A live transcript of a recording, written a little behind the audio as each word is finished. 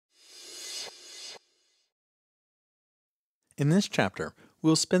In this chapter, we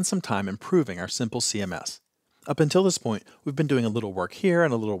will spend some time improving our simple CMS. Up until this point, we've been doing a little work here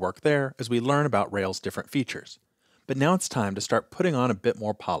and a little work there as we learn about Rail's different features. But now it's time to start putting on a bit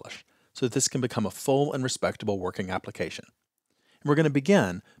more polish so that this can become a full and respectable working application. And we're going to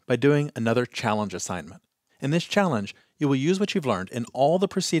begin by doing another challenge assignment. In this challenge, you will use what you've learned in all the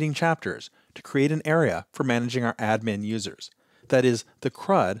preceding chapters to create an area for managing our admin users. That is, the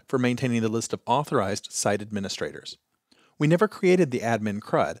CRUD for maintaining the list of authorized site administrators. We never created the admin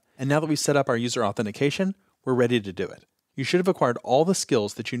CRUD, and now that we've set up our user authentication, we're ready to do it. You should have acquired all the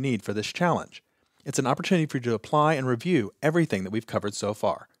skills that you need for this challenge. It's an opportunity for you to apply and review everything that we've covered so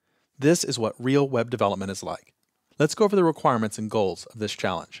far. This is what real web development is like. Let's go over the requirements and goals of this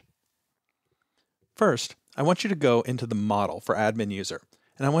challenge. First, I want you to go into the model for admin user,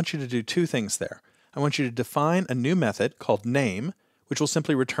 and I want you to do two things there. I want you to define a new method called name, which will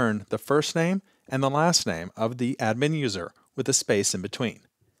simply return the first name and the last name of the admin user with a space in between.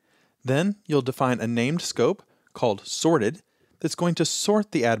 Then you'll define a named scope called sorted that's going to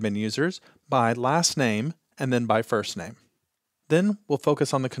sort the admin users by last name and then by first name. Then we'll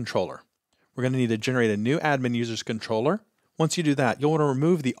focus on the controller. We're going to need to generate a new admin user's controller. Once you do that, you'll want to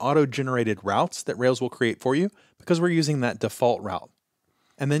remove the auto-generated routes that Rails will create for you because we're using that default route.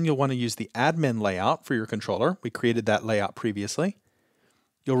 And then you'll want to use the admin layout for your controller. We created that layout previously.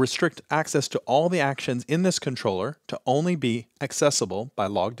 You'll restrict access to all the actions in this controller to only be accessible by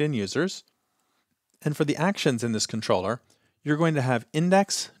logged in users. And for the actions in this controller, you're going to have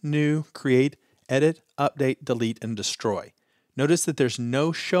index, new, create, edit, update, delete, and destroy. Notice that there's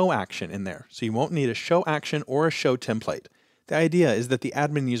no show action in there, so you won't need a show action or a show template. The idea is that the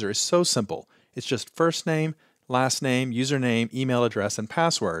admin user is so simple. It's just first name, last name, username, email address, and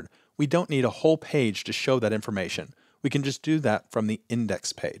password. We don't need a whole page to show that information. We can just do that from the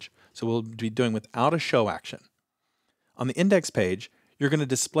index page. So we'll be doing without a show action. On the index page, you're going to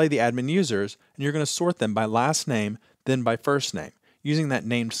display the admin users, and you're going to sort them by last name, then by first name, using that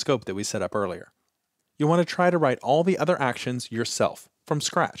named scope that we set up earlier. You'll want to try to write all the other actions yourself, from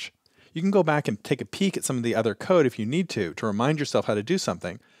scratch. You can go back and take a peek at some of the other code if you need to remind yourself how to do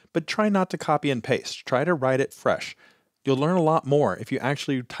something, but try not to copy and paste. Try to write it fresh. You'll learn a lot more if you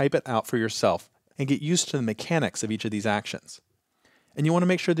actually type it out for yourself and get used to the mechanics of each of these actions. And you want to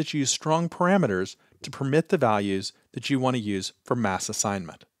make sure that you use strong parameters to permit the values that you want to use for mass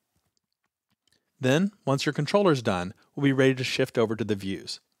assignment. Then, once your controller is done, we'll be ready to shift over to the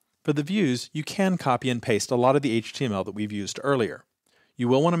views. For the views, you can copy and paste a lot of the HTML that we've used earlier. You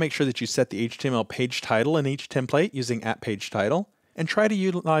will want to make sure that you set the HTML page title in each template using @PageTitle, and try to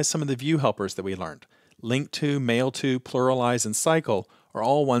utilize some of the view helpers that we learned. Link to, mail to, pluralize, and cycle are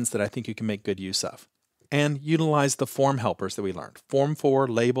all ones that I think you can make good use of. And utilize the form helpers that we learned. Form for,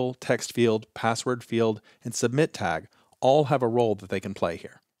 label, text field, password field, and submit tag all have a role that they can play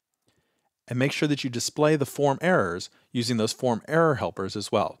here. And make sure that you display the form errors using those form error helpers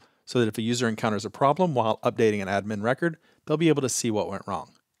as well, so that if a user encounters a problem while updating an admin record, they'll be able to see what went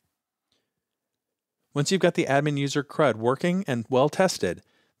wrong. Once you've got the admin user CRUD working and well tested,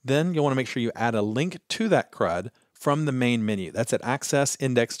 then you'll want to make sure you add a link to that CRUD from the main menu. That's at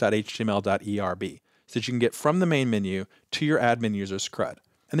accessindex.html.erb, so that you can get from the main menu to your admin user's CRUD.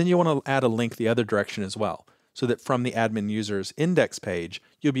 And then you want to add a link the other direction as well, so that from the admin user's index page,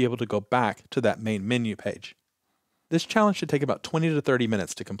 you'll be able to go back to that main menu page. This challenge should take about 20 to 30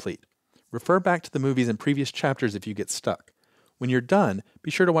 minutes to complete. Refer back to the movies in previous chapters if you get stuck. When you're done,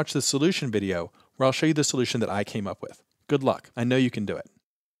 be sure to watch the solution video where I'll show you the solution that I came up with. Good luck. I know you can do it.